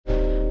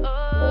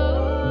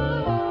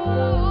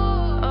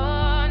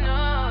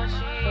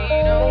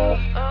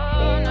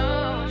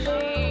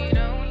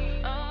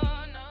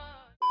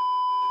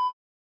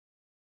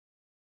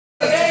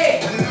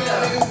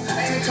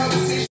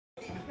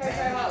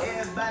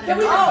Can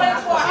we just wait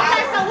for it?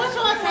 Okay, so which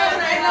one's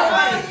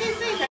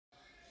CC?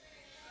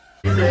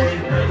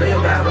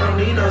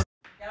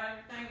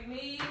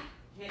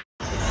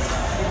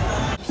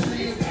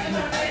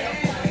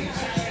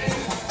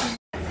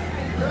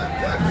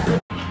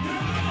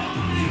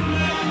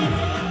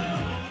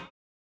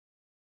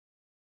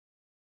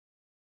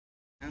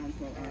 I don't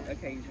smoke on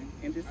occasion,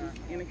 and this is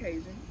an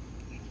occasion.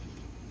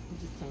 I'm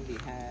just gonna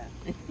get high.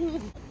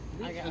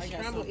 I got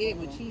scrambled egg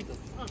with cheese or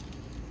something.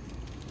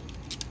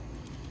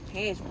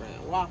 Hash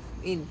brown, waffle,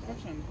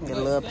 anything. The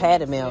little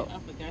patty melt.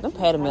 Them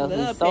patty melts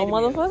is so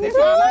motherfucking good. That's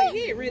all I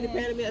get, really,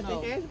 patty melts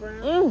and hash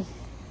brown.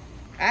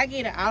 I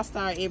get an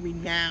all-star every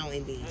now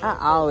and then. I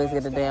always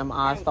get a damn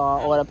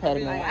all-star or the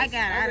patty melt. I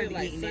got out of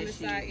getting that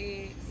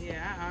shit.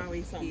 Yeah, I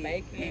always get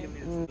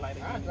bacon.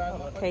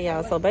 Okay,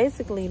 y'all. So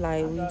basically,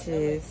 like, we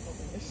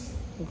just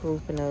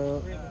grouping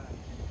up,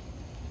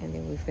 and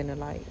then we finna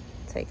like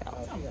take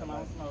off.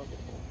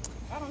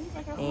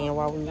 And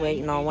while we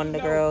waiting on one of the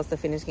girls to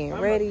finish getting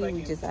ready,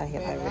 we just out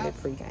here like really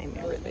pre-gaming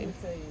everything.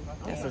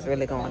 That's what's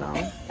really going on.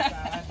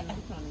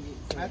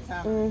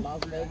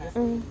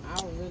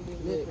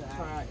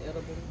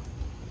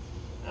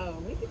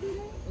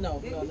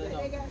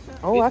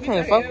 Oh, I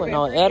can't fuck with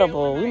no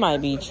edible. We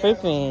might be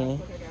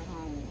tripping.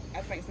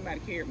 I think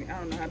somebody carried me. I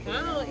don't know how to.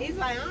 It's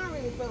like I don't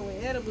really fuck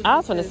with edibles. I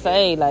was gonna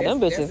say like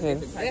them bitches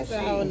is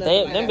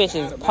them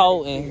bitches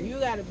potent. You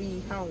gotta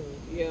be home.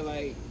 Yeah,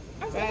 like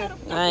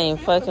I ain't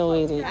fucking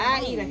with it.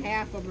 I eat a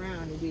half a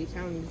brownie, bitch.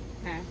 I only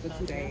half for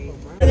 2 days.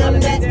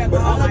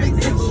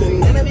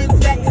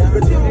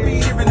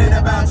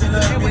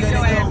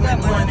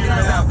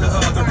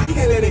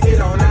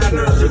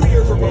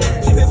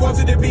 She just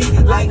wanted to be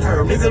like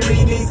her.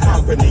 Misery needs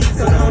company.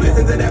 So don't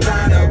listen to that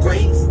vine of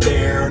great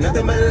stare.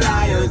 Nothing but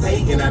liars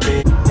hating a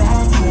bit.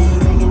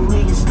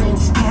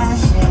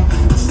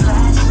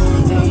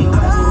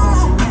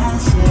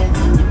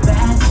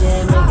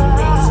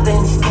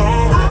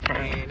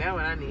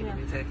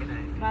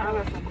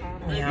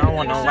 Yeah, I don't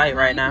want no light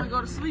right now.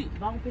 go to sleep.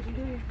 I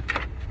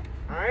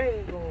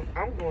ain't going.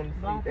 I'm going to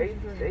sleep.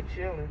 They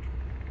chilling.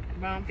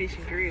 Bomb Fish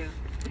and Grill.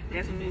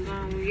 That's when we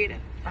going to get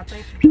it. I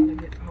think she's trying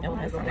to get. Oh,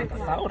 that's like a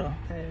soda.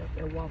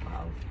 At Waffle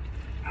House.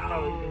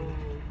 Oh.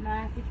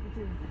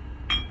 962.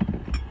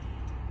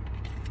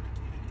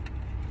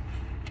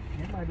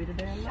 That might be the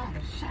damn number.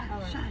 It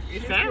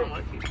sounds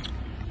like it.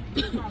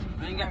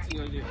 I ain't got to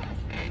go yet.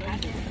 I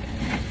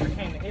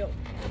came to help.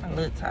 I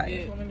look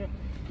tired.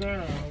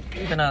 Girl.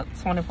 It's been up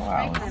 24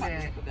 hours.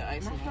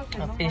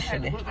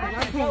 Officially. Bro.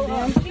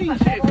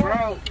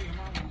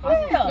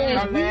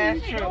 My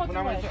last trip when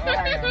I went to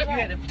Ohio,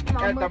 at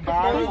the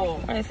bottom.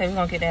 What they say we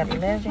gonna get that at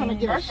 11? Trying to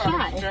get a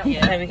shot.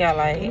 Yeah, we got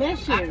like That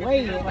shit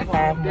way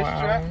 5 more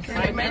hours. It's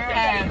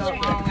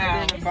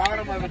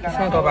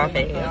gonna go by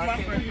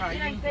fast.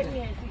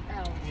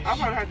 I'm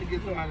gonna have to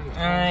get somebody.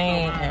 I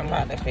ain't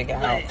about to figure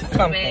out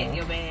something.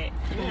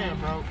 Yeah,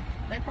 bro.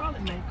 They probably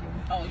make you.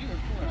 Oh, you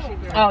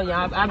record. Oh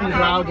yeah, I be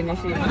vlogging and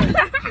shit.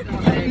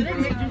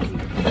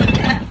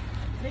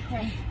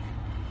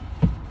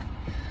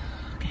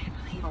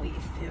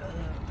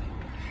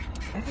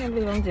 I can't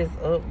believe I'm just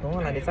up doing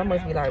like this. I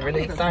must be like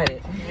really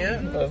excited. Yeah.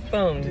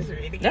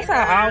 That's how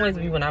I always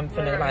be when I'm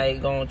finna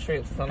like go on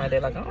trips or something like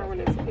that. Like I don't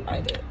really be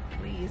like that.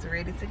 We is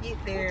ready to get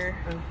there.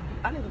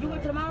 You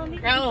went to the mall?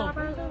 No.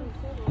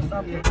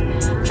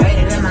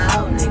 Traded in my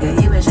old nigga,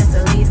 he was just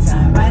a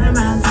Lee-sah. Right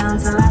around town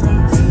till I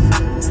leave.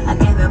 I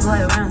gave that boy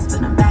a run,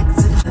 spin him back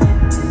to the street.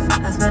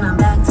 I spin him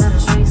back to the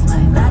streets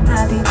like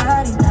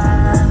la-da-dee-da-dee-da.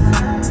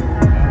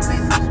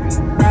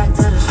 Back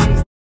to the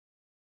streets.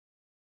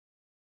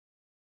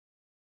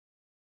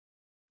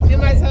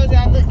 Somebody told you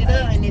I looked it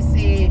up and it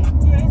said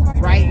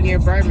right near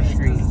Bourbon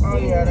Street. Oh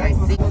yeah, that's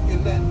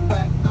looking that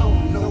back. I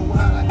don't know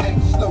how to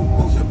act slow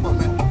motion for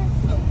me.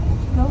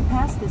 Go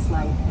past this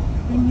light,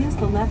 then use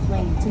the left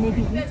lane to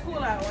maybe Get that cool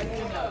out. Get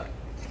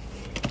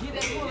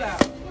that cool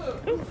out.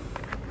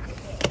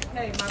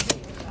 Hey, my bitch.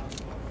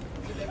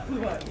 Get that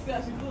cool out. You see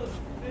how she looks?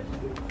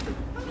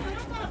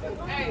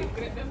 Hey,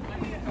 that's my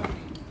hand.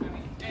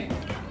 Hey.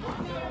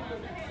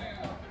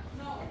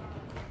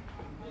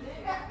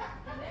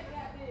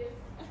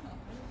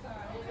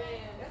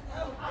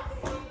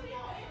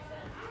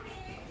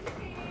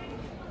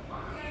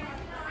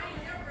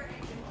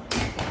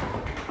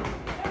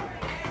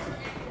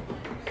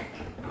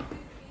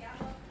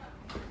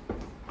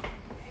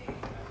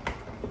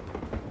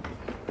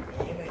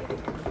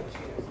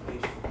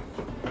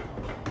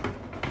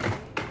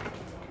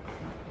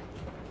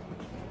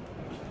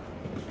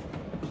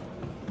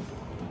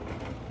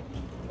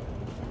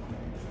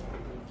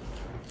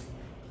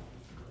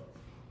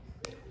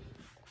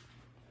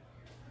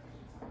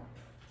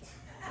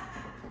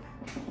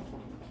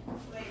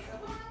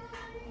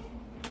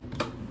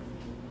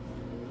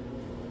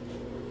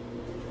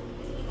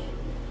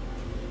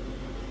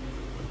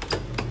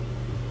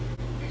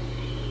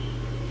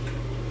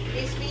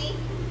 It's me.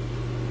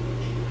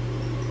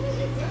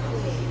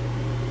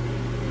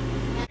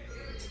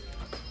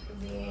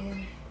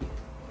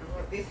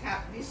 Then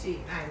this shit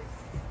nice.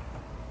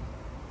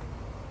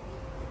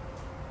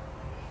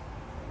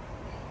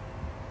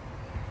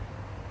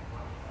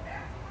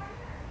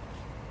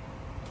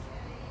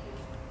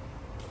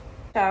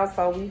 y'all,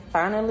 so we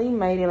finally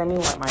made it. Let me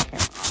wipe my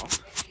camera off.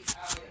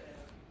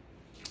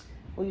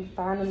 We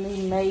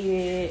finally made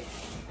it.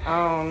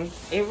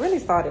 It really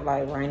started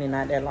like raining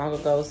not that long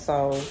ago,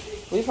 so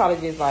we probably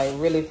just like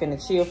really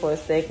finna chill for a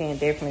second,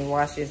 definitely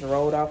wash this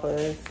road off of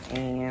us,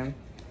 and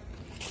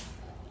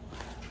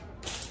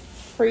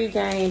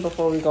pre-game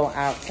before we go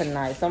out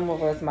tonight. Some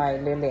of us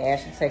might literally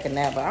actually take a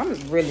nap, but I'm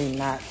really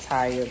not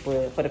tired.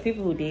 But for the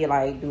people who did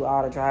like do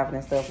all the driving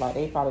and stuff, like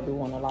they probably do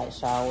want to like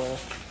shower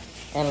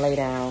and lay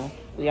down.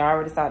 We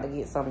already started to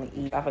get something to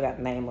eat. I forgot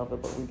the name of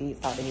it, but we did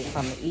start to get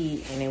something to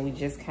eat, and then we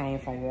just came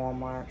from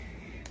Walmart.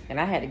 And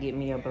I had to get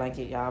me a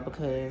blanket, y'all,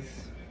 because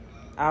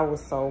I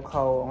was so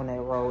cold on that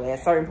road.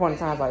 At certain point in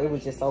time, like, it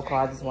was just so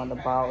cold. I just wanted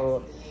to ball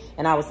up.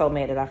 And I was so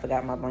mad that I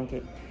forgot my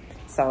blanket.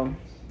 So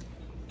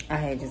I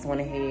had just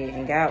went ahead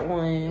and got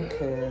one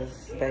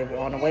because, baby,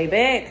 on the way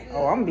back,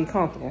 oh, I'm going to be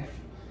comfortable.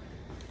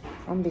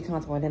 I'm going to be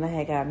comfortable. And then I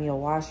had got me a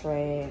wash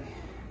rag.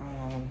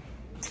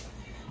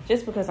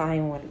 Just because I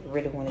ain't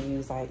really want to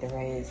use, like, the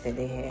rags that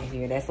they had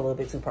here. That's a little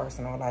bit too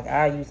personal. Like,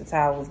 I use the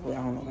towels, but I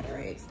don't know about the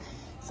rags.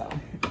 So...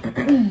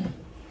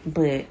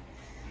 But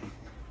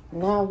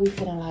now we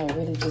finna like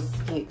really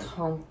just get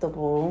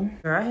comfortable.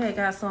 Girl, I had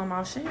got some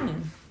off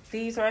Shein.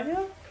 These right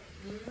here.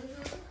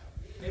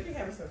 They be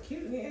having some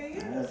cute hair.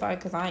 Yeah. It's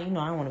like, cause I don't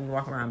want to be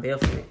walking around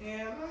barefoot.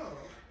 Yeah, no.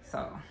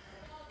 So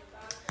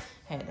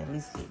had to at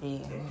least get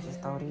these and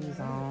just throw these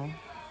on.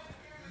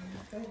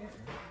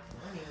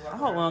 I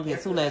hope we don't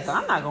get too late. So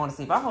I'm not going to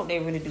sleep. I hope they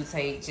really do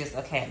take just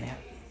a cat nap.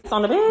 It's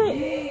on the bed.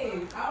 Yeah,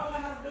 I don't know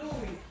how to do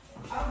it.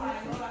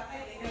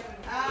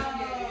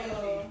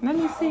 Let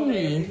me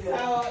see.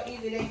 So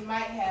either they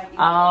might have.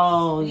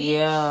 Oh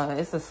yeah,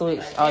 it's a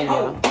switch. Oh yeah.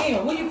 Oh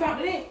damn, when you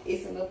found it?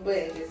 It's a little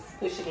button. Just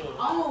push it in.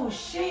 Oh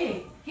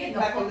shit! Get the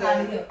fuck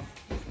out of here.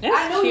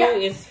 That's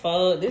cute as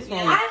fuck. This one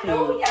is cute. I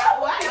know y'all.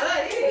 I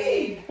love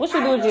it. What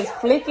you do? Just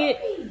flick it.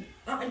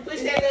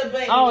 Push that little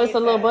button. Oh, it's a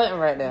little button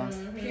right there.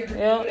 Mm-hmm.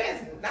 Yep.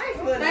 That's nice.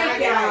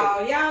 Thank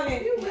y'all. Y'all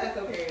didn't do much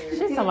up here. She's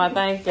talking about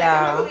thank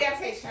y'all.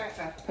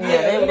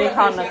 Yeah, they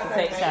calling us to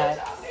take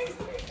shots.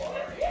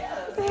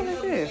 What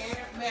is this?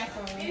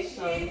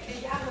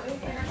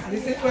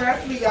 This is where I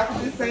sleep. Y'all can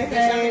just say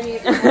hey.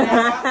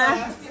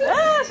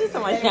 She's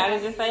talking about y'all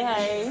just say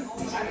hey.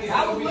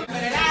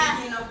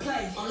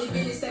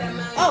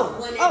 Oh.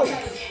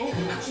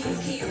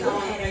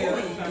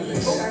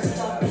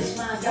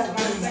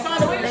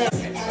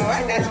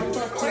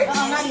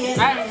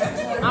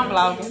 I'm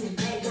vlogging.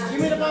 Give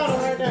me the bottle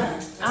right now.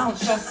 I don't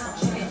trust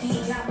them.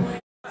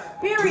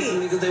 Period.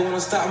 Niggas, they wanna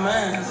stop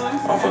mine.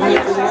 Off of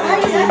niggas,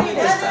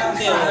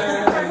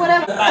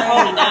 Whatever. Like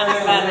holding down the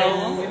side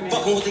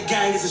over. fucking with the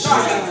gang is a shit.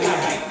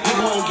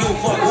 Nigga won't give a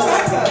fuck.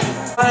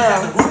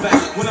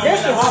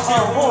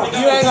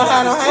 You ain't gonna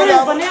have no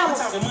handout.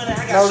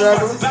 No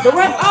regular. The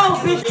rest,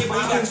 oh, bitch.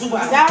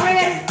 Y'all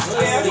ready?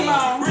 Yeah, come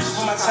on.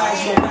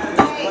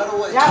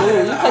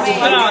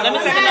 Hold on, let me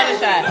take another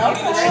shot.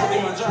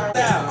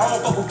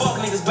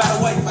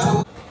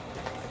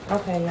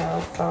 Okay,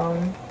 y'all, so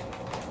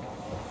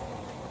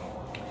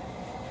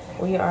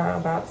we are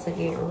about to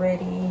get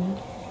ready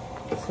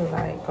to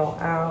like go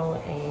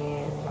out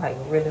and like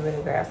really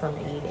grab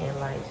something to eat and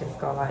like just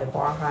go like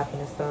bar hopping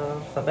and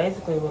stuff. So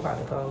basically we're about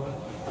to go,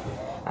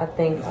 I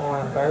think,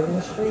 on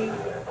Bourbon Street.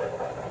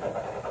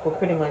 Well,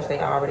 pretty much they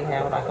already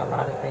have like a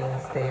lot of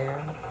things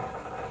there.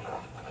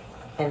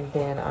 And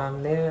then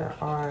there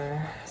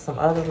are some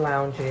other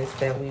lounges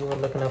that we were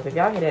looking up. If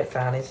y'all hear that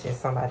sound, it's just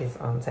somebody's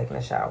taking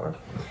a shower.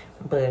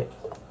 But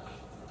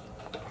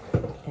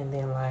and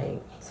then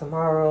like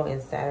tomorrow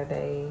and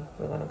Saturday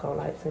we're gonna go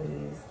like to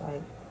these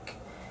like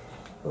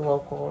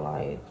local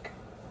like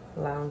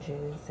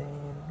lounges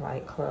and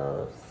like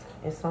clubs.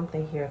 It's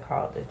something here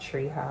called the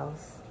Tree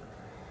House.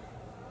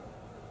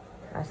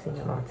 I seen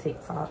it on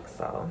TikTok,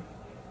 so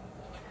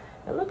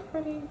it looked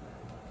pretty.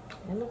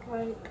 It looked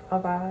like a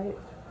vibe.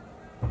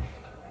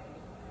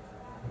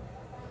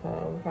 So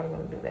we're probably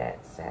gonna do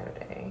that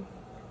Saturday.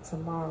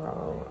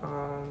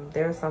 Tomorrow,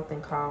 there's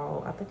something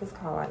called, I think it's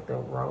called like the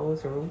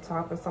Rose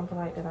Rooftop or something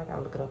like that. I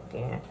gotta look it up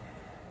again.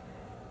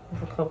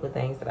 There's a couple of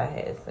things that I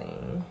had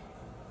seen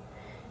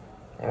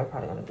that we're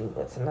probably gonna do,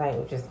 but tonight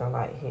we're just gonna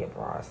like hit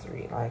Broad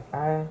Street. Like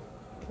I'm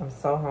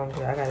so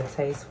hungry. I got a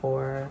taste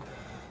for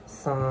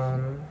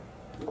some,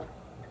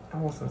 I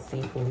want some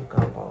seafood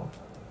gumbo.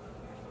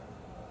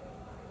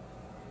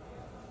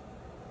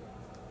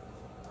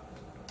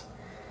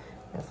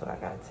 That's what I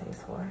got a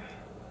taste for.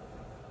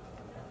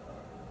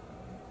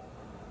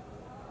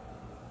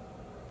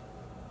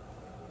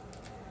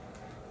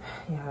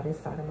 Y'all, this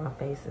side of my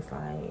face is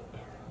like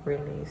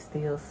really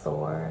still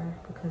sore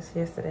because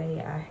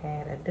yesterday I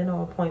had a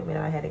dental appointment.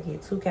 I had to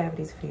get 2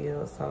 cavities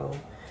filled, so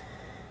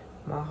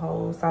my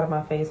whole side of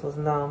my face was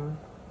numb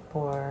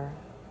for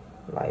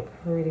like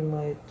pretty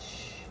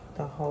much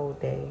the whole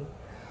day,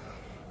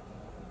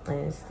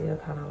 and it's still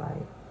kind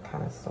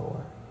of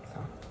sore.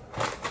 So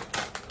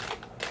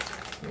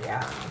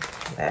yeah,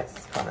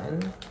 that's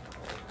fun.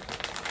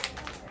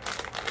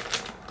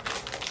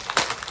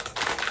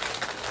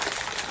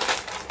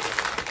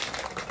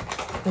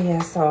 But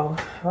yeah, so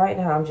right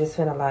now I'm just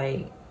finna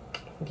like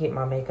get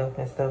my makeup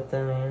and stuff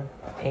done,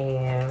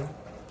 and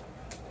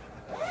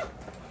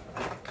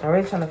I'm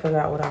really trying to figure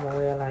out what I'm gonna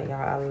wear. Like, y'all,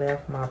 I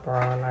left my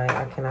bra. Like,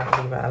 I cannot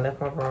believe it. I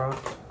left my bra,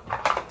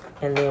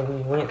 and then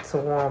we went to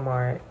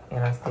Walmart,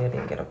 and I still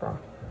didn't get a bra.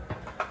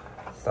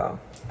 So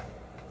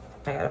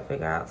I gotta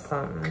figure out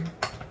something.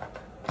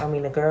 I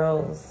mean, the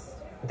girls,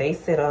 they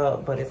sit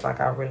up, but it's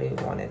like I really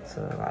wanted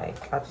to,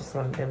 like, I just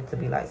wanted them to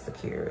be like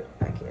secured,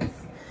 I guess.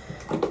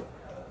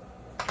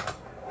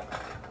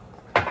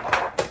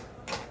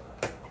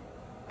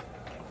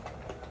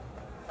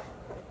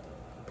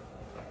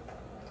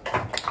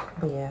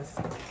 But yes,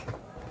 I'm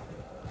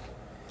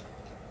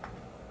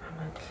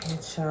gonna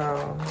catch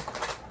y'all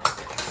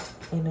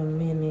in a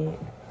minute.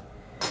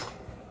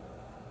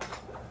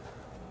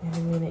 In a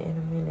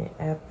minute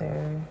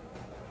after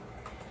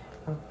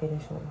I'm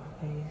finished with my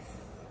face.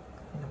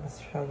 And I'm gonna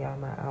show y'all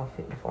my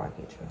outfit before I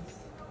get dressed.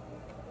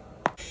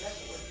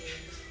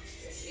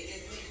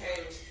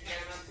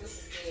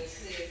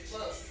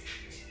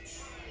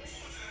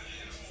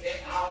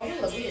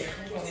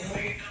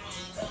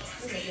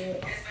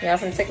 Y'all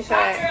finna take a shot?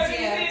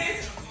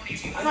 Yeah.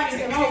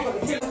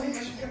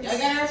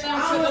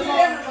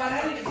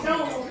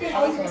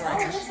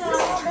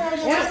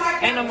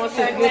 Ain't no more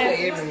shit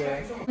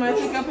everywhere. Might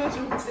take a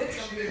picture?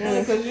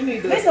 Because you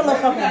need to. This a little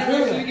fucking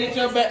good. You get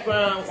your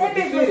background with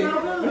the city.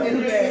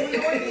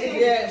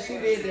 Yeah, she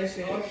did that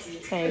shit.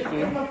 Thank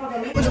you.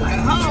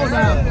 Hold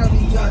up.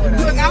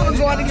 Look, I was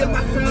going to get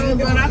my clothes,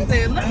 but I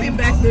said, let me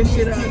back this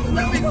shit up.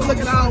 Let me look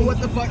at all what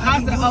the fuck.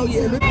 I said, oh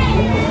yeah.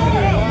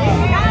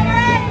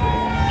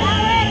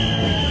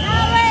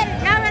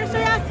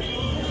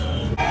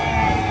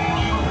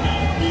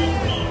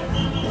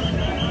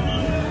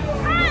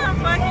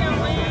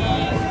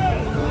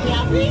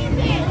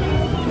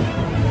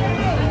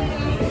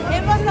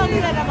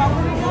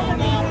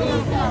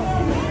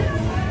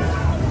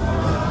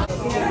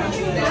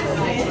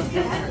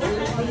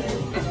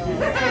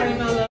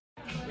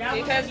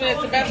 You touch me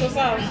with Tabasco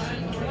sauce.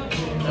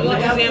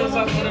 Louisiana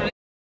sauce.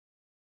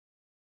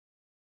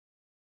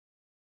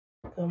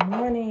 Good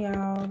morning,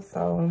 y'all.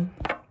 So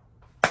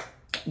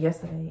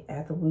yesterday,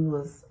 after we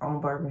was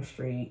on Bourbon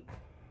Street,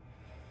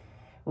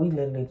 we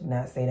literally did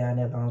not stay down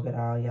there long at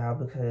all, y'all,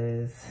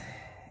 because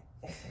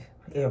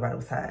everybody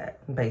was tired,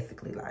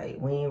 basically. Like,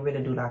 we didn't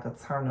really do like a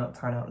turn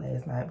up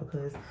last night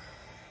because,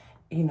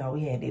 you know,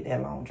 we had did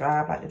that long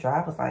drive. Like, the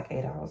drive was like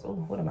 8 hours. Oh,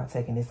 what am I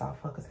taking this off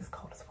for? Because it's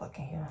cold as fuck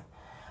in here.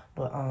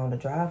 But the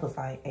drive was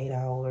like 8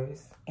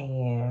 hours,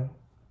 and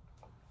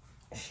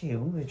shit,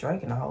 we was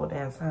drinking the whole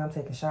damn time,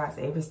 taking shots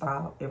every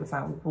stop, every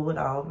time we pulled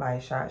off,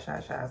 like shots.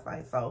 Like,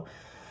 so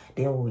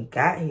then when we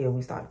got here,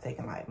 we started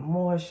taking like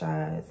more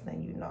shots,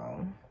 and you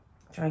know,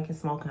 drinking,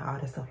 smoking, all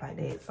that stuff like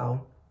that.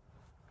 So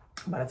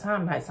by the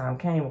time nighttime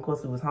came, of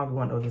course we was hungry, we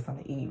wanted to go get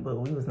something to eat, but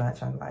we was not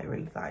trying to like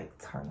really like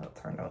turn up.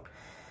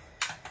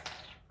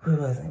 We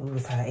was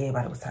tired.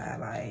 Everybody was tired.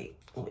 Like,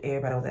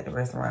 everybody was at the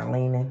restaurant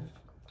leaning.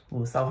 We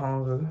was so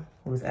hungry.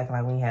 We was acting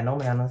like we ain't had no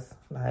manners.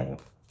 Like,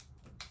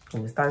 we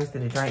was thirsty.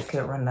 The drinks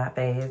kept running out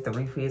fast. The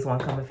refills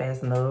weren't coming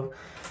fast enough.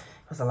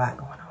 There was a lot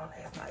going on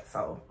last night.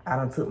 So I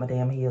done took my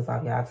damn heels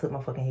off, y'all. I took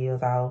my fucking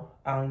heels off.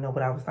 I don't even know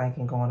what I was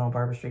thinking going on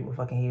Bourbon Street with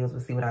fucking heels.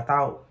 But see what I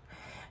thought.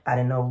 I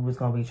didn't know we was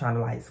gonna be trying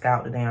to like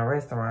scout the damn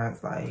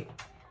restaurants. Like,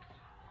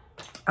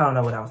 I don't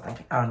know what I was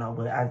thinking. I don't know,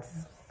 but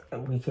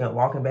we kept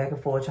walking back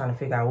and forth trying to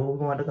figure out where we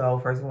wanted to go.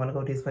 First we wanted to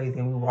go this place,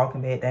 then we were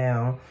walking back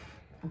down,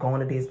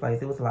 going to this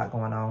place. It was a lot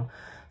going on.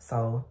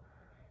 So,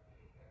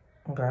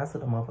 girl, I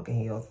took the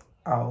motherfucking heels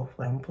off,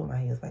 but I'm gonna put my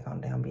heels back on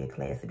down, be a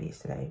classy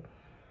bitch today.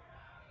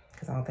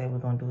 Cause I don't think we're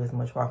gonna do as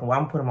much walking. Well,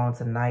 I'm gonna put them on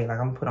tonight. Like,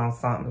 I'm gonna put on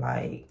something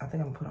like, I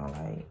think I'm gonna put on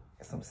like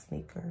some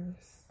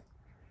sneakers.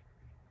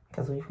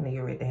 Cause we finna get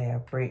ready to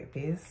have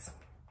breakfast.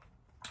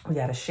 We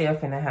got a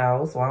chef in the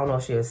house. Well, I don't know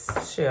if she's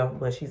a chef,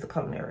 but she's a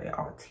culinary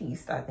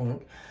artiste, I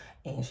think.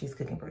 And she's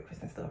cooking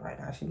breakfast and stuff right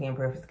now. She's getting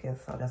breakfast together,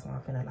 so that's why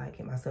I'm finna like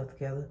get myself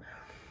together.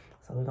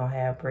 So we're gonna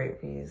have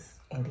breakfast,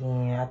 and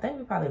then I think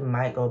we probably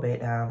might go back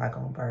down like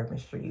on Bourbon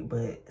Street.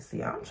 But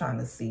see, I'm trying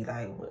to see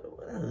like what the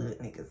hood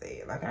niggas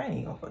at. Like, I ain't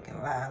even gonna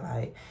fucking lie.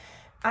 Like,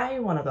 I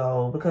ain't wanna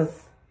go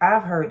because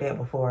I've heard that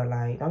before.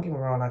 Like, don't get me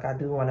wrong. Like, I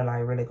do wanna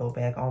like really go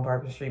back on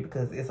Bourbon Street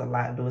because it's a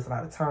lot to do. It's a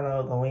lot of turn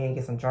up, go in,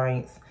 get some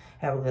drinks,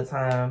 have a good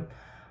time.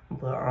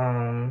 But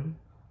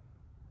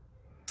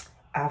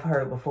I've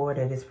heard before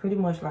that it's pretty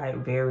much like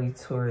very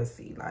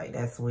touristy. Like,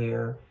 that's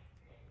where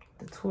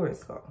the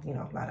tourists go, you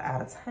know, a lot of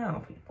out of town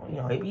people. You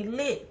know, it be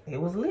lit.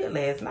 It was lit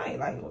last night.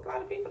 Like, it was a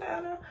lot of people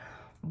down there.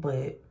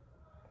 But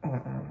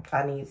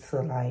I need to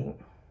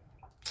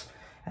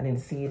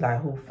see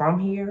like who from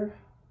here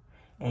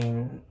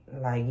and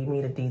like give me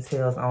the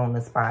details on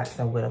the spots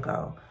and where to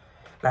go.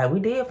 Like,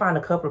 we did find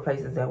a couple of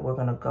places that we're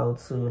gonna go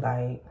to.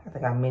 Like, I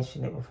think I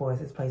mentioned it before.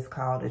 It's this place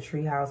called the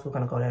Tree House. We're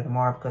gonna go there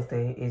tomorrow because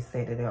it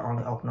said that they're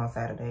only open on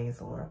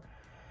Saturdays, or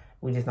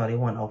we just know they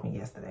weren't open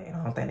yesterday. And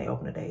I don't think they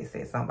opened today. It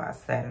said something about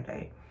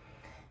Saturday.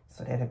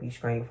 So that'll be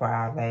straight for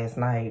our last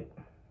night.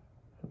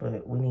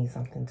 But we need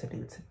something to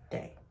do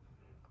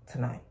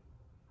tonight.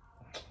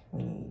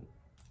 we need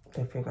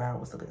to figure out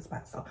what's a good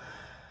spot. So,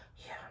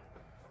 yeah.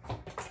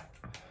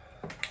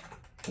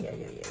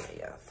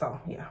 So,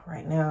 yeah,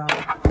 right now,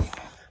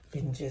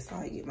 been just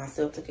like get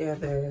myself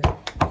together.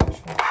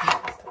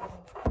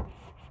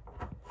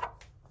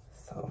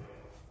 So,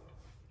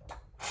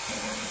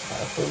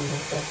 food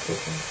and stuff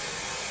cooking.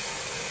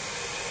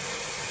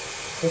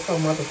 It's so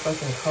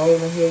motherfucking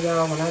cold in here,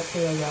 y'all. When I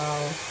tell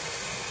y'all,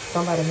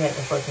 somebody had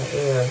the fucking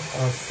air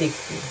on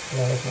 60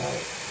 last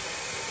night.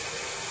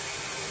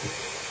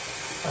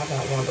 I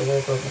about wanted to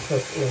wake up and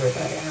cook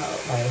everybody out.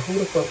 Like, who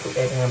the fuck put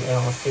that damn air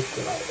on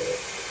 60 like that?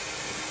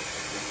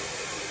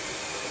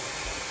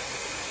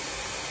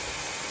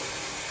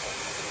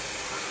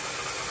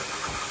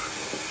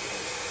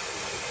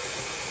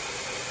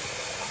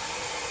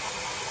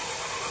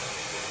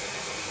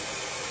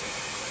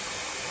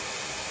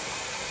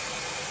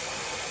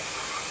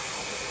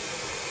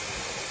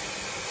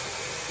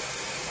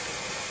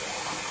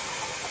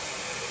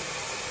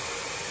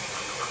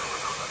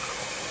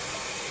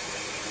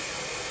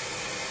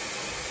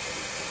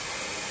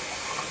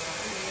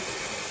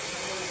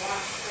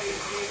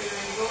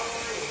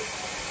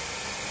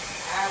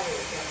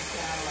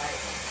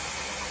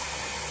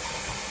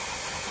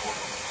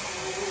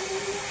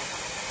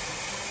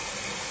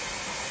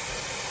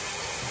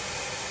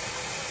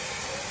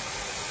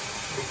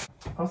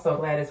 I'm so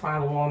glad it's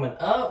finally warming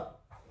up.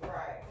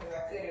 Right, because I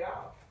cut it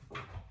off.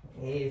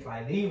 Yeah, it's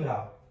like, leave it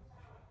off.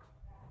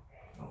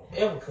 Don't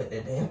ever cut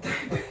that damn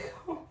thing back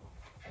on.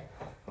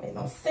 Ain't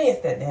no sense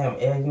that damn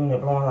air unit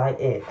blowing like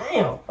that.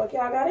 Damn, fuck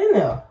y'all got in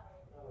there.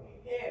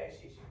 Yeah, that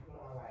shit should be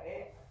blowing like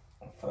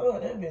that.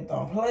 Fuck, that bitch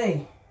don't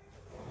play.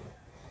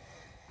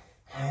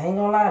 I ain't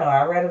gonna lie though,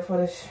 I ready for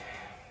this.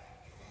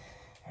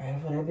 Ready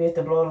for that bitch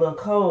to blow a little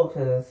cold,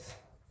 cause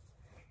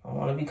I don't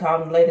wanna be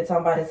calling later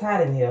talking about it's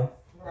hot in here.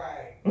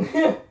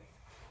 Right.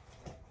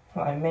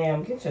 Like,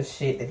 ma'am, get your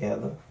shit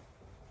together.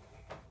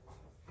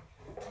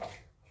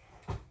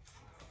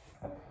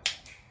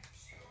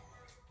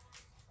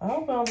 I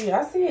hope it don't be.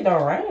 I see it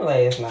don't rain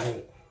last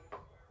night.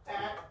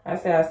 I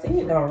said I see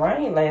it don't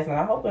rain last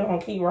night. I hope it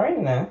don't keep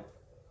raining now.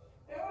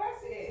 That's what I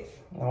said.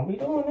 Don't be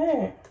doing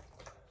that.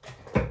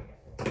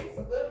 It's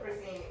a good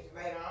percentage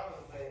later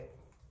on, but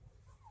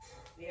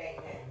it ain't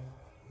nothing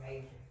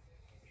major.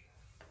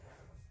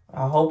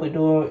 I hope we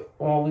do it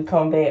when we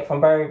come back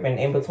from Bourbon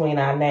in between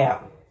our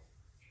nap.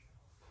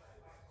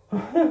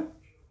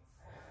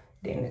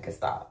 Then it can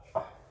stop.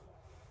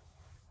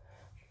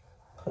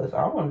 Cause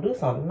I want to do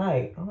something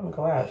tonight. I want to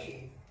go out.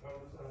 He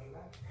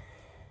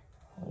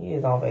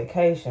is on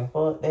vacation.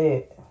 Fuck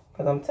that.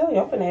 Cause I'm telling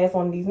you, I'm finna ask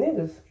one of these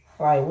niggas.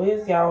 Like,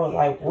 where's y'all?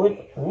 Like,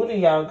 what do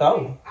y'all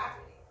go?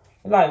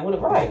 Like,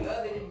 what? Right?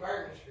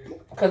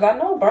 Cause I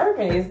know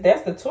Bourbon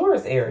that's the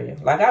tourist area.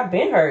 Like, I've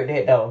been heard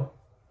that though.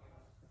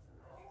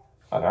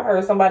 Like, I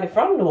heard somebody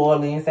from New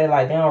Orleans say,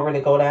 like, they don't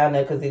really go down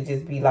there because it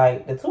just be,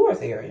 like, the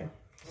tourist area.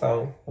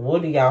 So,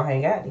 where do y'all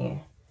hang out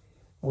then?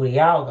 Where do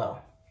y'all go?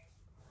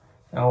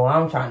 Know where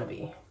I'm trying to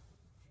be.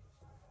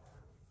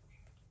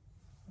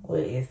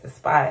 What is the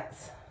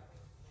spots?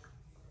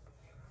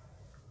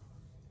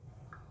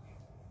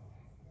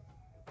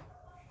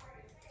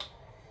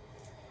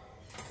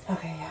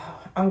 Okay, y'all.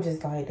 I'm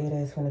just, like,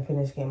 deadass finna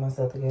finish getting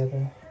myself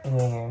together. And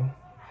I'm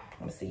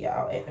gonna see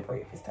y'all at the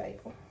breakfast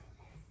table.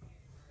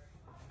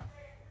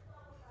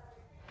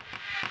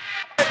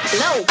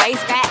 Low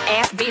waist, fat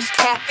ass bitch,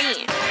 tap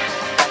in.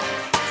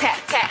 Tap,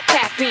 tap,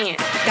 tap in.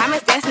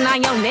 Diamonds dancing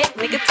on your neck,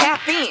 nigga,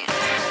 tap in.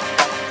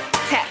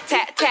 Tap,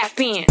 tap, tap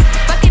in.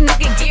 Fucking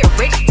nigga, get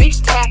rich,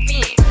 bitch, tap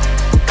in.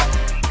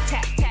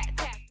 Tap, tap,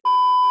 tap.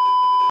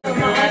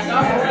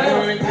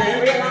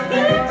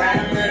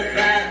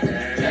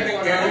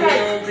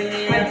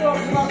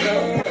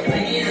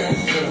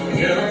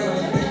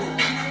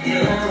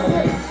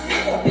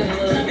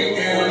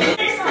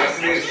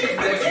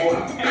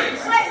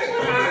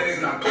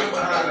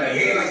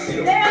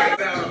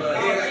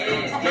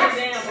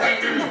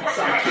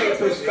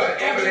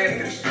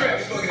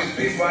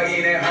 While you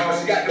in that home,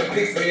 she got the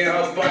picture in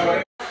her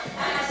phone.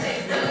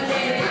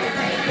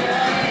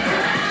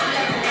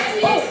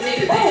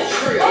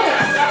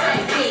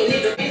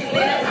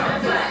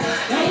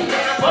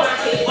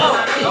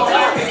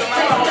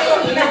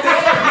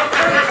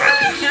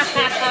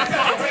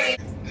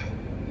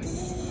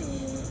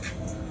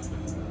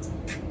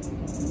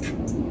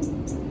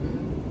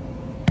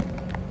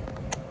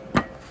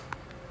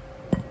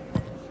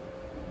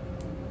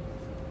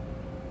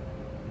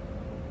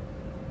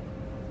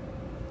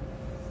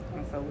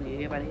 So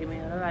everybody hit me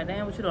up. They're like,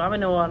 damn, what you doing? I'm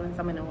in New Orleans.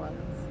 I'm in New Orleans.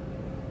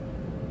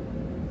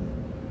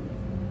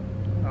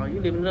 Oh, you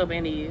living it up,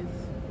 and it is.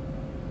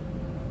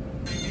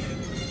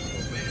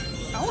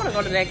 I want to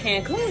go to that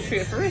Cancun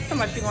trip. For real,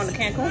 somebody she going to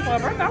Cancun for her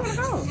birthday. I want to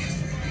go.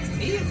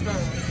 It is fun.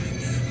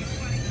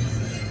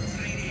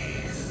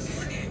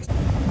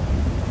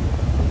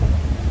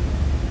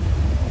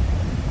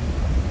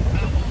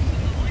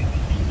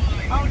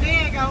 Oh,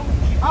 there you go.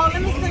 Oh,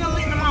 let me send a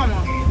link to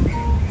mama.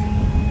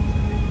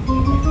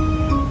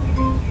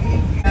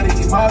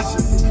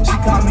 She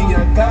called me a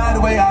god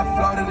the way I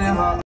floated in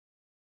her.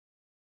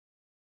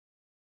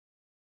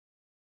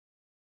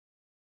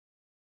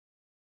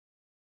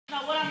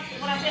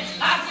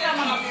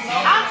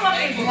 I'm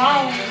fucking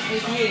grown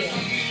as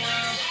hell.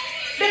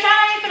 Bitch, I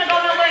ain't finna go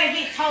nowhere and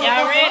get told.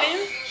 Y'all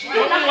ready?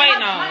 Who we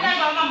waiting on?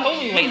 Who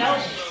we waiting on?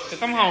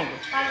 Cause I'm hungry.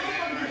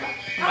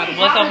 I'm about to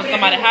bust open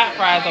somebody hot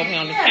fries over here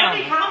on this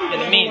counter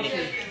in a minute.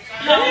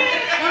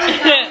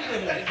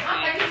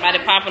 Somebody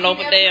popping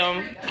open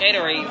damn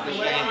Gatorades and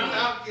shit.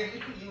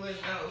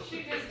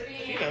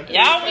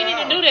 Y'all, we need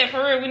to do that for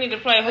real. We need to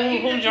play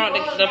who drunk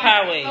the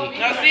Power Wave.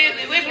 No,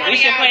 seriously, which one We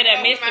should play that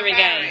y'all mystery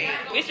game.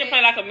 We should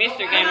play like a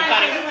mystery game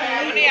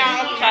and One of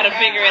y'all try to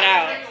figure it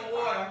out.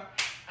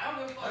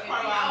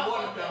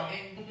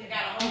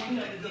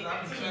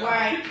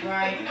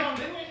 Right.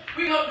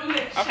 We gonna do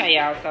that. Okay,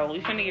 y'all, so we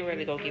finna get ready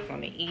to go get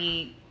something to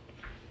eat.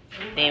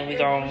 Then we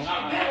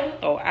gonna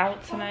go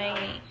out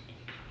tonight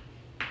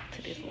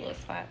to this little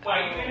spot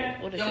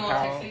called, what is it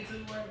called?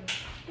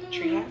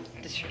 Treehouse?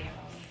 The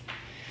Treehouse.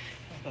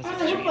 Let's go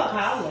to the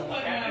Treehouse.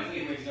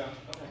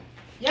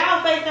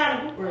 Y'all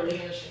FaceTime the group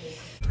early.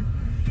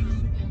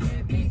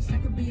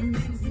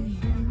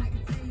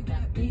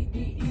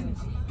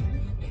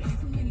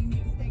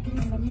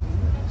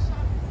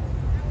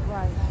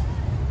 Right.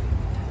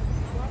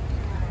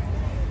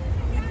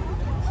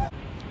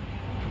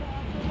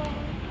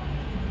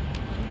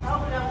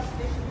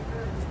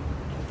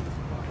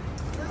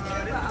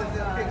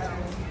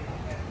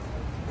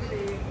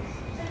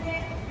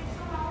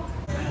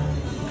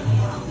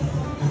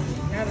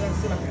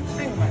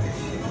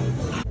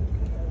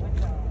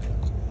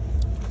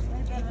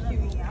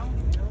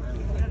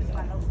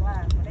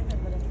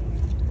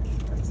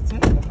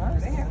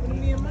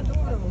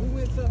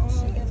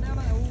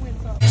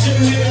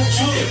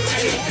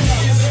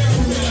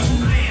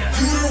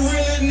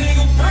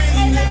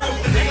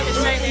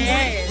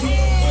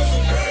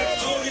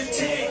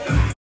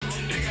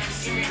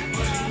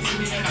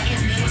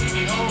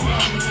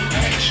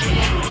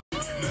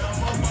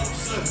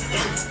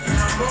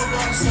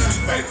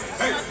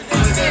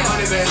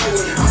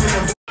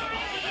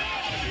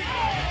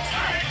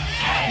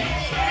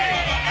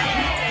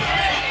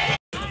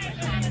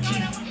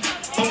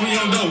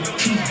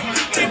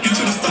 Take you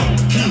to the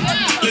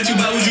store. Let you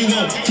buy what you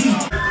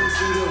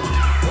want.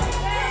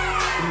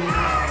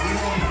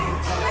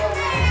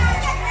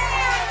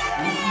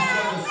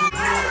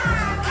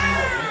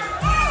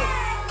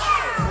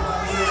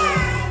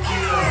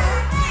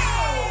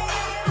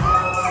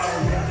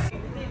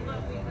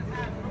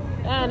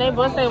 Damn, they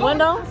bust their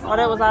window? Or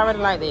that was already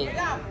like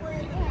that?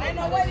 Ain't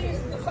no way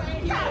these the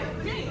same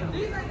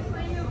guy.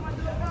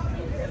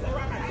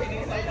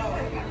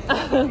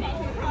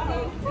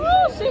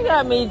 Ooh, she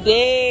got me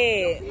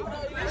dead.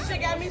 She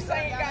got me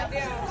saying,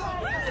 goddamn,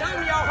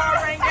 I'm your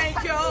heart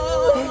ain't yo.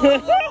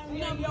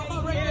 I'm your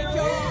heart ain't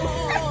yo.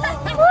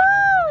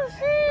 Woo,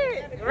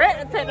 shit.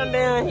 Ready to take them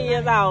down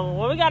heels on.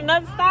 Well, we got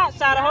another stop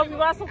shot. I hope you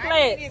brought some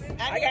flats.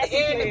 I got the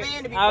air in the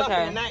band to be bumping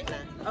at night now.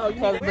 Oh,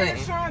 you need to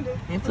button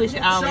and push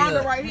it all the way Shonda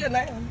up. right here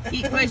now.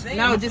 Keep pushing.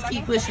 No, just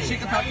keep pushing. She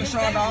can talk to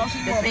Shonda all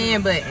she The wants.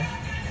 fan button.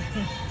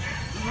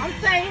 I'm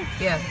saying.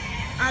 Yeah.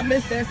 I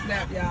missed that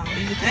snap, y'all. I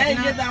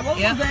didn't get that. What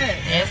was that?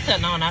 Yeah, it's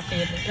cutting on. I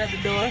feel it. At the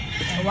door.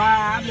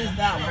 Wow, I missed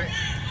that one.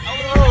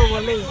 Oh,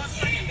 well, Lee.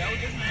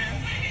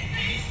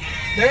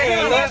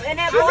 And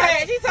that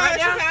boy, She told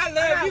her, I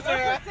love you,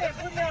 girl.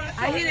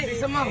 I hit it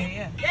some more.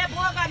 Yeah. that boy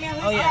got me.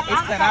 Oh, yeah.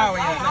 It's cut out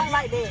already. I don't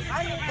like that.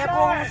 That boy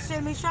want to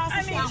send me shots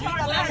and shit.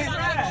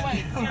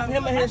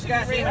 Him and his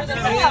got They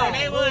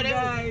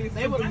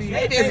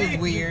just is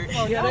weird.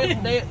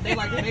 they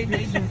like they do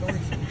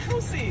threesomes.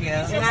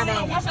 Yeah.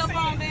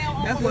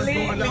 That's what's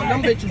going on.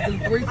 Them bitches do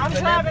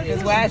threesomes.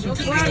 Because why is you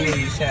keep getting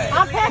these shots?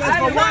 I'm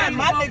passing For one,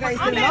 my nigga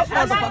ain't sitting up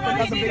motherfucker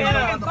doesn't be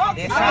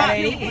That's how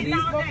they is.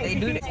 They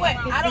do that. What?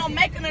 I don't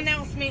make an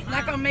announcement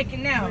like I'm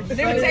making now. Let me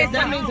tell you That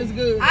something. means it's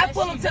good. I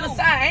pull them to the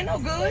side. Ain't no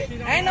good.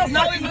 Ain't no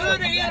No, it's good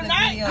to hear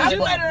tonight. Cause you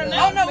better than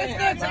Oh no, it's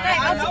good tonight.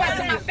 I'm talking about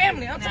to my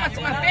family. I'm talking about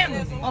to my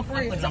family. Oh, for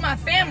real. To my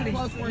family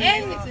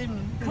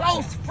and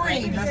close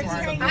friends.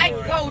 I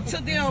go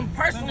to them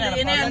personally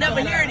and they'll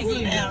never hear it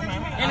again.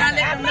 And I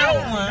let them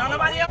know. Don't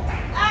nobody else.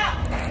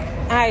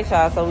 Alright,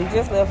 y'all, so we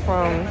just left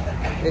from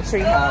the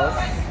treehouse.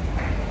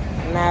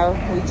 Now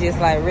we just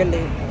like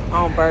really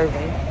on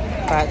Bourbon.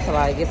 About to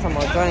like get some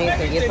more drinks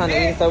and get something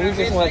to eat. So we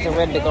just wasn't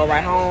ready to go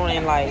right home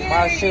and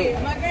like shoot.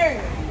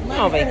 We're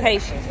on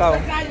vacation, so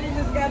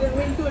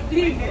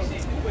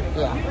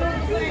yeah.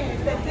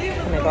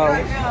 I'm gonna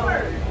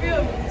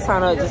go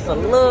turn up just a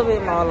little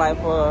bit more, like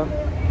for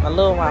a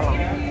little while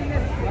longer.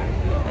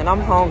 And I'm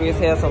hungry as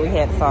hell, so we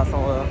had to start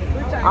somewhere.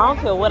 I don't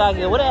care what I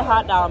get. What that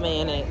hot dog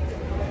man at?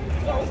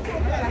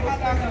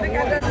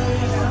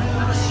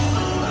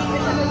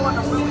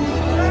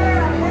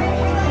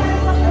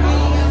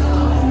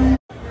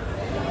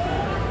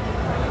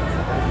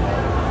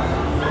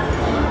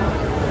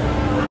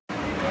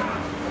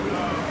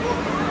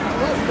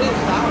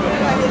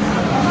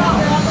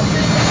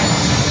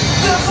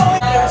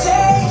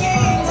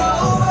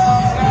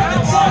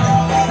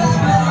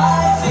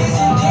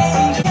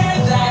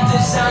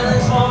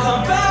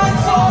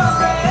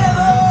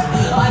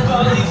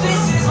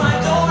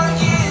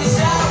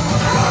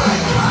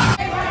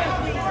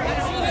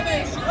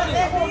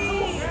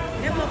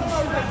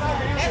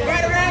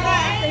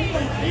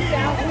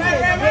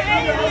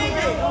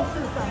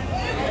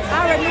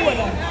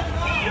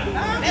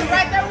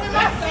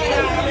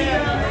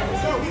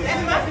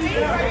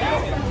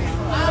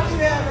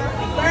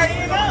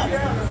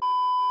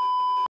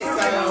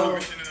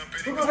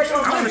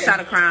 want to shot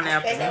a crown I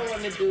think I apple.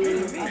 want to do,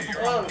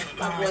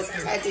 my boy,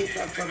 I did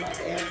something like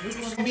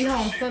that. Be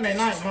home Sunday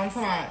night, but I'm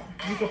talking about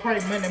you could pray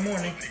Monday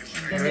morning.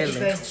 Really?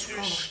 That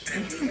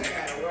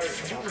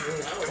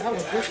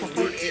was good for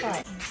first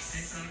shot.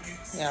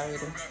 Y'all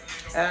ready?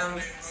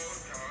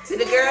 To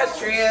the girls'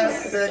 trip,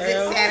 to the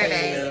good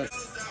Saturday.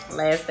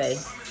 Last day.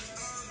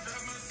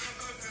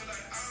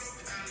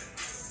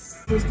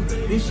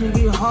 This shit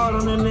get hard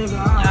on that nigga.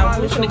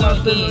 Y'all, we finna go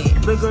eat.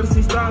 They go to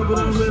see stars, but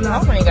I'm really I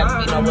ain't got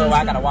to be nowhere where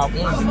I gotta walk in.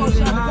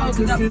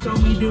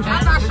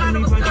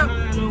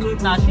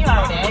 Nah, she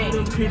already ate.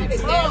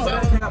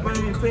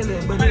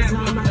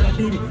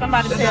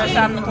 Somebody tell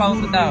Shop to close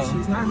the door.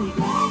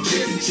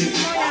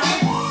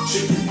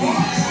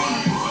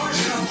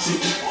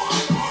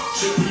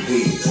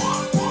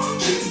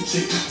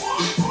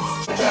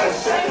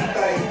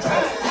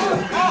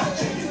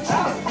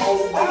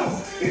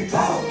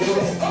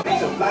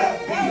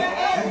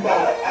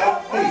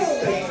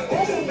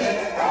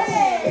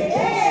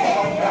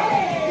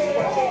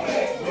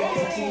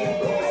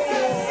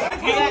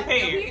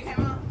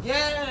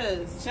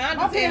 Yes.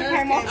 My pen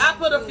came off. I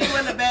put a few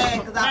in the bag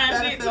because I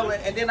started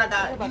feeling, and then I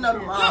got, you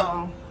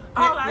know,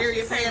 the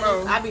period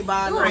panties. I be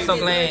buying them. I'm so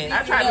glad.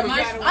 I tried to be. I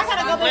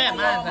gotta go back.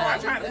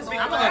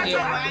 I'm gonna get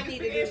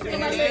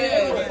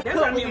one. That's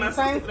how me and my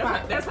sister.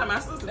 That's how my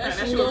sister found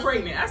out she was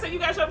pregnant. I said, "You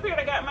got your period?"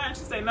 I got mine.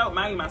 She said, "No,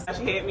 mine." My sister.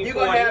 She had me. You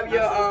gonna have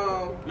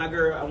your my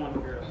girl. I want a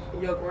girl.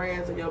 your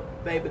grands and your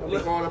baby gonna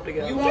be growing up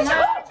together. You want mine?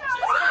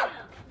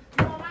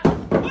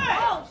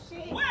 What?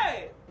 shit.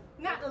 What?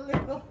 Not the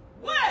liquor.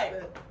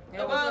 What?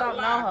 It was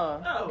something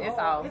on her. It's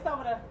all. It's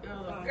over there.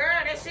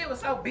 Girl, that shit was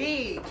so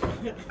big.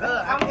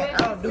 I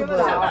don't do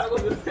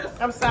bugs.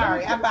 I'm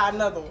sorry. I buy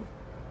another one.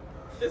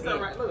 It's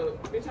alright.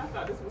 Look, bitch, I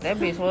thought this was. That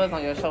bitch was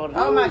on your shoulder.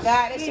 Oh my God,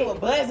 that shit was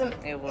buzzing.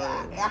 It was.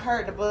 I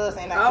heard the buzz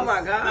and I Oh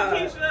my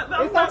God. It's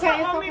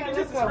okay.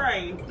 Just a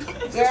spray.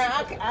 Girl,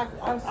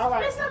 I'm All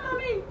right. There's something on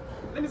me.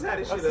 Let me tie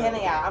this shit I'm up.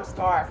 telling y'all, I'm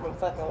scarred from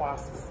fucking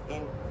wasps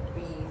and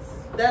bees.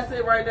 That's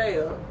it right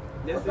there.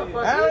 That's it.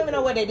 I don't even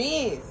know what it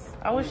is.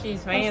 I wish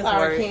these fans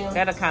sorry, were. Kim.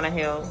 That'll kind of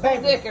help.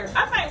 Baby liquor.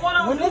 I think one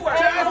of them do work.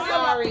 I'm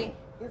sorry.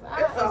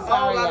 I'm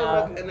sorry,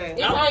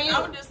 y'all.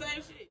 I would just say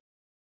shit.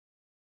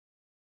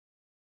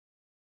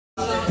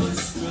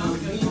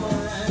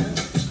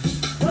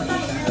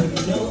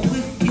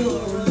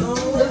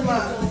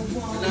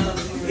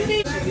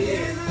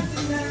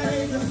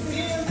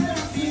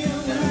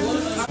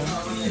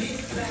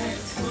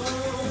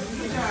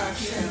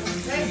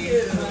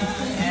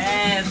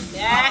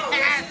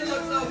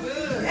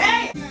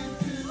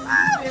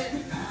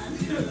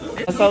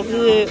 It's so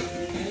good.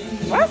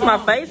 Why's my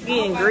face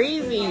getting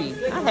greasy?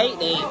 I hate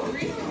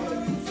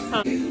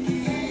that.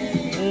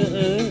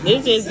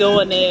 It's just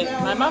doing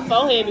that. Like my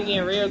forehead be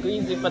getting real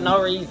greasy for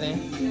no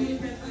reason.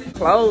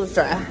 Clothes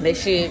dry. They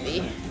should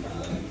be.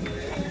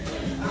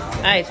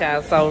 Alright,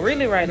 y'all. So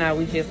really right now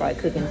we just like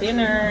cooking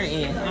dinner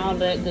and all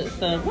that good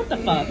stuff. What the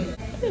fuck?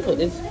 Let me put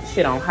this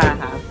shit on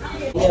high.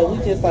 Yeah, we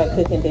just like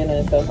cooking dinner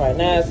and stuff right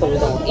now. So we're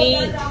gonna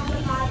eat.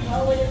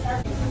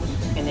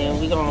 And then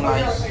we gonna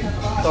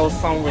like go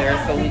somewhere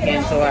so we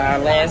can enjoy our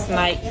last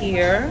night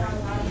here.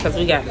 Cause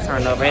we got to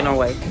turn over, ain't no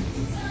way.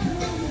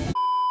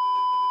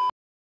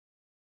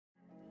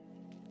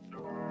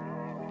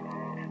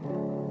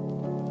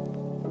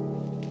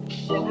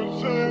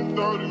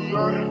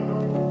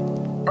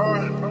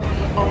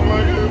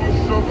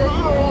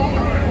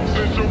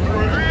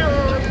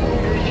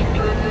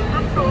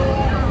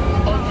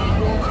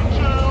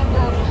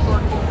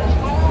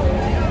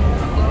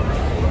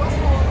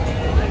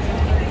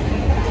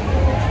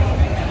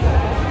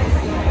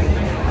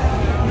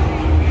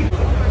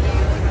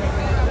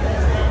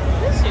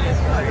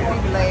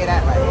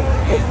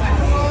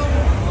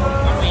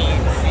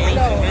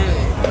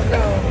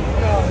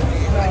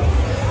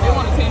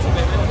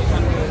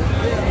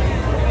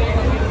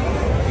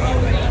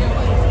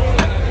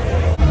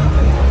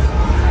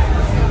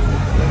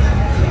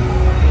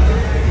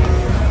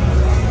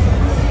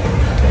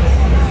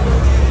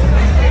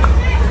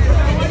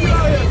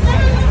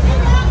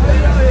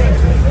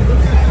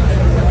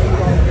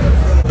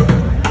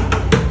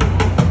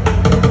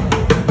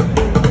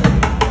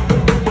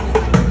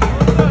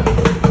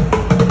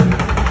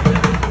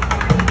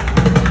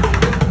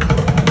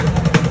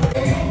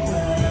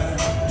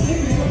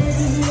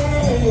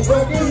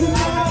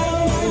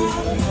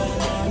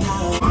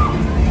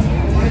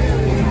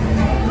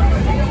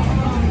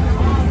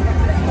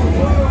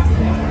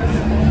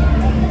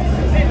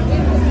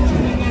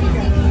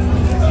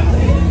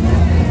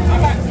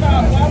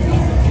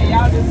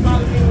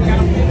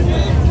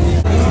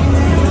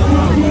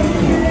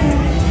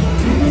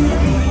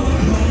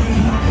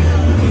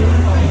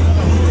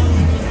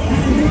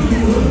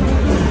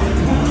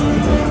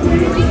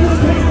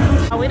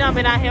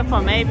 Been out here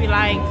for maybe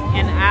like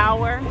an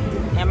hour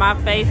and my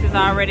face is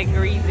already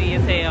greasy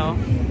as hell.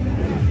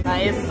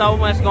 Like it's so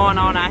much going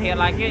on out here.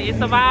 Like it's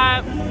a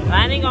vibe.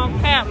 I ain't gonna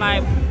cap.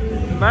 Like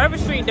Bourbon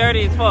Street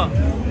dirty as fuck.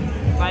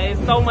 Like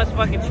it's so much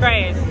fucking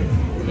trash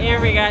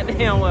every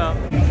goddamn well.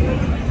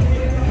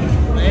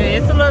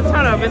 It's a little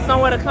turn up. It's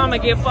somewhere to come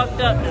and get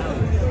fucked up now.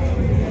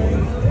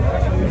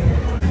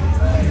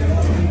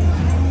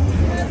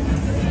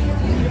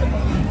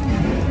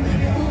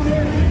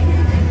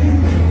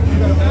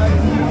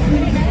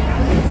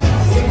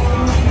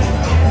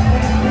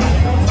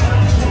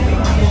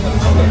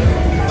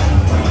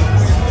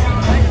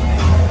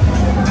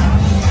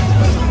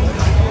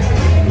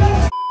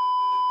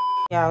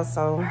 Y'all,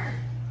 so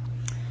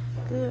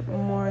good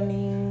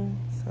morning.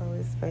 So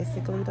it's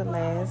basically the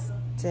last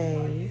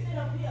day.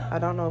 I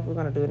don't know if we're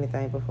gonna do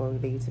anything before we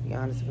leave, to be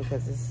honest,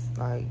 because it's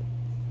like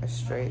a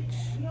stretch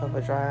of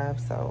a drive.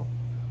 So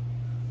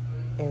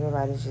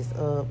everybody's just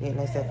up, getting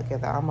themselves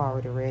together. I'm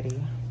already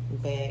ready,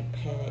 bag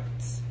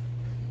packed,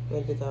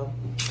 ready to go.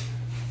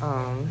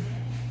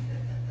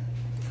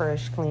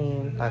 Fresh,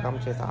 clean, like I'm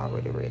just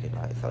already ready.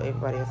 Like, so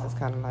everybody else is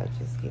kind of like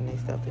just getting their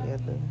stuff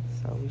together.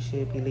 So we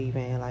should be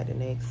leaving in like the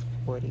next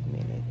 40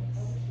 minutes.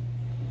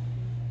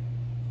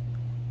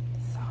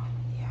 So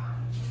yeah,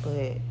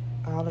 but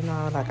all in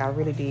all, like I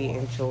really did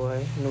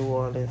enjoy New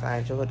Orleans. I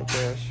enjoyed the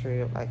girls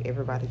trip. Like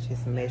everybody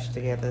just meshed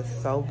together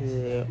so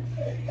good.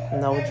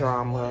 No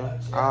drama,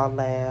 all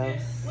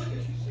laughs,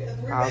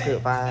 all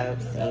good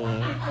vibes,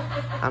 and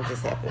I'm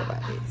just happy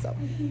about it. So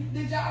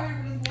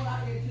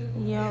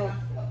yeah.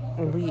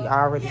 We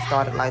already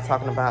started like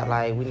talking about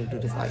like we need to do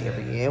this like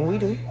every year, and we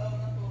do,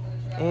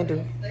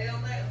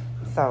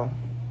 so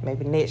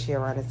maybe next year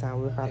around this time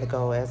we'll probably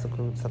go as a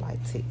group to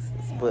like Texas.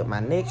 But my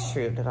next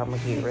trip that I'm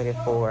gonna get ready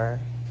for,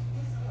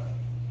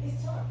 I'm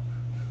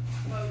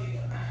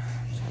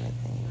trying to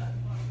think,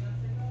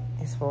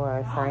 it's for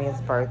a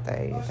friend's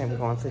birthday. I think we're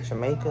going to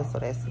Jamaica, so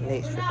that's the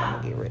next trip I'm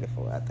gonna get ready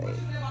for, I think.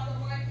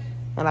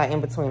 And like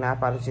in between, I'll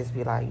probably just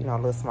be like, you know,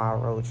 little small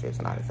road trips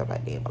and all that stuff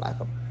like that, but like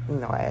a, you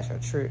know, actual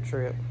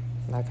trip.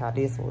 Like how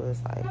this was,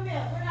 like,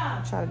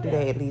 I try to do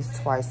that at least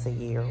twice a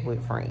year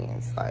with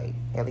friends, like,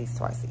 at least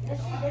twice a year.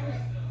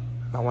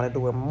 I want to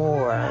do it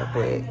more,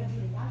 but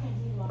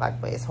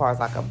as far as,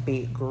 like, a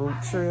big group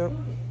trip,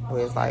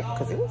 where it's, like,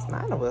 because it was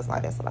 9 of us,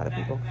 like, that's a lot of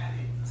people,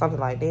 something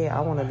like that,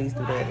 I want to at least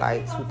do that,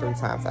 like, 2-3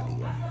 times out of the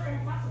year.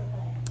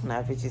 Now,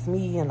 if it's just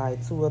me and, like,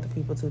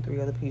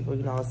 2-3 other people,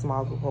 you know, a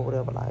small group or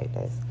whatever, like,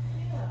 that's,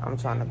 I'm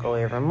trying to go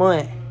every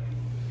month,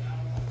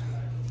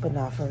 but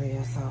not for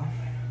real, so.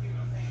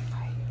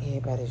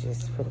 Everybody's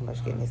just pretty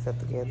much getting themselves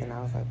together, and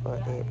I was like,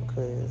 fuck that,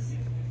 because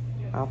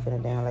I'm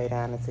finna lay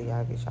down until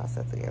y'all get y'all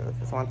stuff together.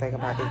 Because one thing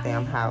about this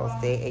damn house,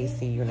 that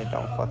AC unit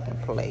don't fucking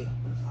play.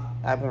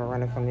 I've been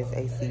running from this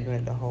AC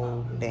unit the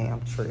whole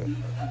damn trip.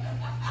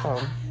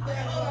 So,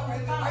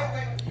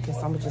 I guess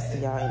I'm gonna just see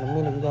y'all in a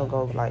minute. We're gonna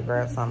go like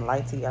grab something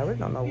light tea. I really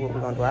don't know what we're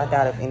gonna do. I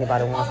doubt if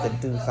anybody wants to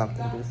do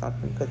something.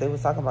 Because they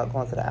was talking about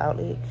going to the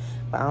outlet,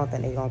 but I don't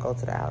think they're gonna go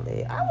to the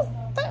outlet. I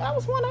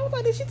was wondering, I was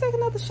like, did she take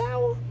another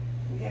shower?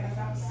 Yeah,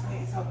 I was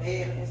sleeping so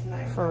bad last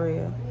night. For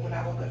real. When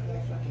I woke up in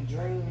that fucking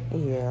dream.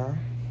 Yeah.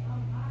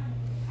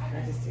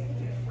 I just didn't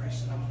feel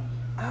fresh no more.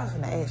 I was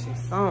gonna ask you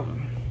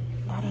something.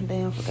 I done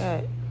damn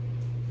forgot.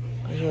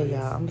 But yeah,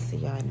 y'all, I'm gonna see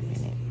y'all in a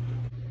minute.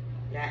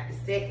 Not the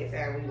second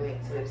time we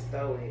went to the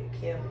store with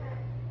Kim.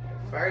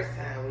 The first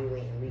time we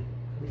went, we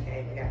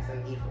came and got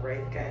something to eat for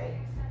Raising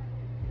Cane's.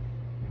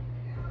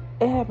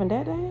 It happened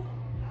that day?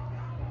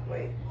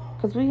 Wait.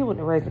 Because we went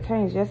to Raising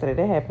Cane's yesterday.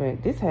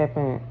 This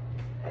happened.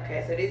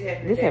 Okay, so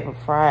this happened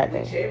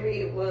Friday. Whichever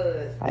it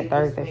was, like it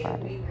Thursday, was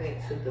Friday. We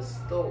went to the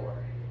store.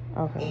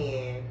 Okay.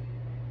 And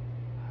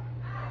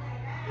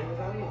it was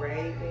only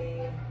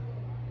Raven.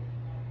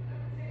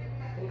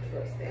 Who the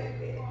fuck stayed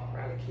there?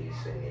 Probably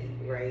Keisha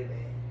and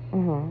Raven.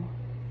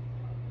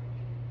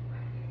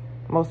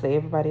 Mostly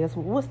everybody else.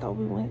 What store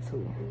we went to?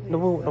 The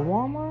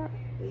Walmart?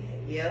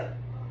 Yep.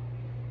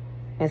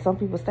 And some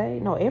people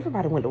stayed? No,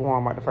 everybody went to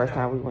Walmart the first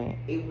time we went.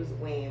 It was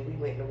when we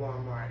went to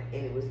Walmart,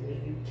 and it was me,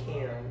 you,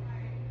 Kim,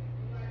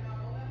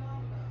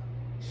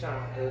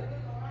 Shonda.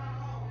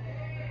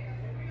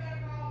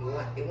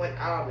 It went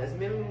all of us.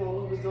 Remember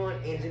when we was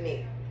doing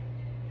Jeanette?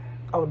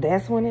 Oh,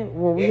 that's when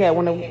we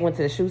went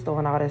to the shoe store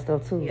and all that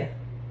stuff too. Yeah,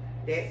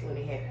 that's when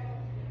it happened.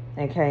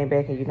 And came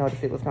back and you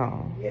noticed it was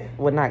gone. Yeah.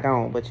 Well, not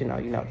gone, but you know,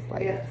 you noticed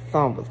like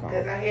some was gone.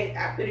 Because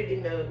I put it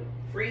in the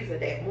freezer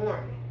that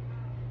morning.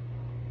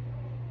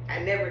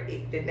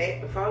 The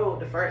night before,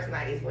 the first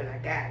night is when I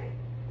got it.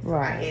 So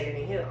I had it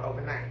in here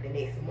overnight. The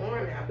next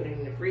morning, I put it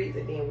in the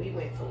freezer. Then we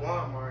went to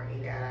Walmart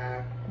and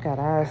got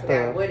our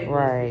stuff. What it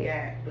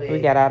was we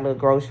got our little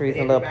groceries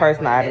and little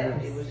personal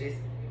items. It was just.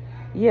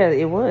 Yeah,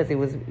 it was. It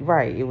was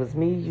right. It was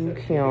me, you,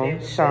 Kim,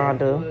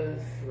 Shonda,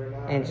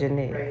 and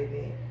Jeanette.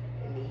 Raven,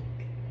 and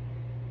Nick.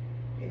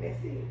 And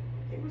that's it.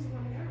 It was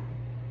one guy.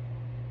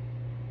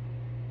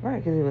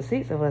 Right, because it was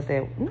 6 of us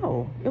that.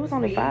 No, it was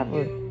only 5 of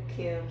us. You,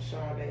 Kim,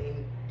 Shonda,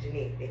 and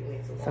Jeanette that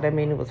went to Walmart. So that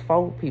means it was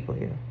 4 people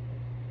here.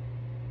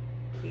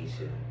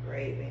 Keisha,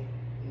 Raven,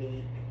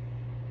 Nick,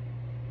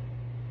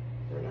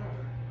 Renata.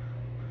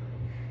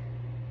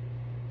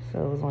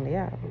 So it was on the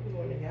y'all. It was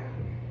on the y'all.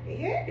 It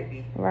had to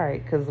be.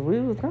 Right, because we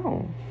was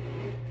gone.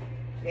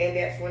 And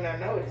that's when I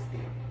noticed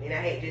it. And I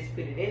had just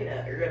put it in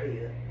there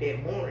earlier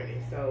that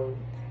morning. So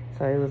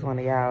So it was one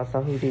of y'all. So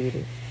who did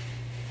it?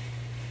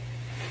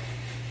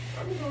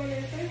 I'm going there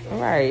and say something.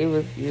 Right, it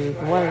was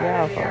one of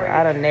y'all. So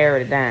I done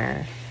narrowed it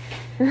down.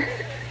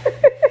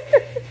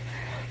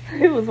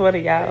 It was one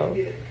of y'all.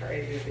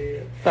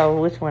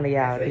 So which one of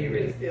y'all So did you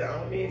really it? still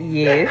on this?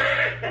 Yes.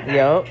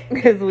 Yup.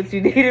 That's what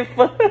you did it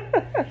for.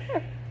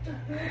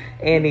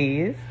 And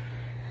is.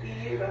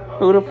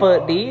 Who the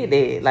fuck did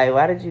that? Like,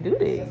 why did you do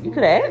that? You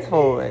could have asked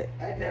for it.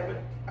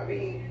 I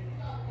mean,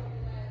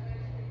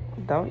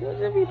 don't you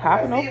just be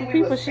popping over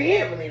people's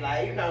shit? Family,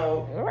 like, you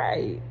know.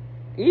 Right.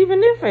 Even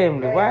their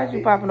family. Why is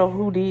you popping over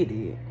who did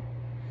it?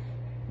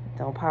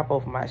 Don't pop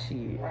over my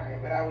shit. Right,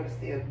 but I would have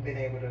still been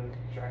able to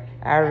drink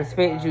it. I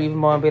respect you even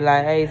more and be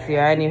like, hey, see,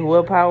 I didn't know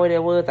what power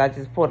that was. I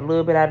just poured a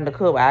little bit out in the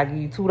cup. I'll give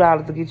you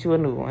 $2 to get you a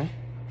new one.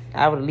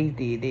 I would at least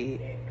did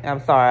that.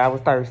 I'm sorry, I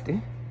was thirsty.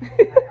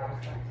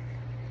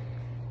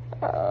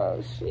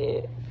 Oh,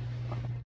 shit.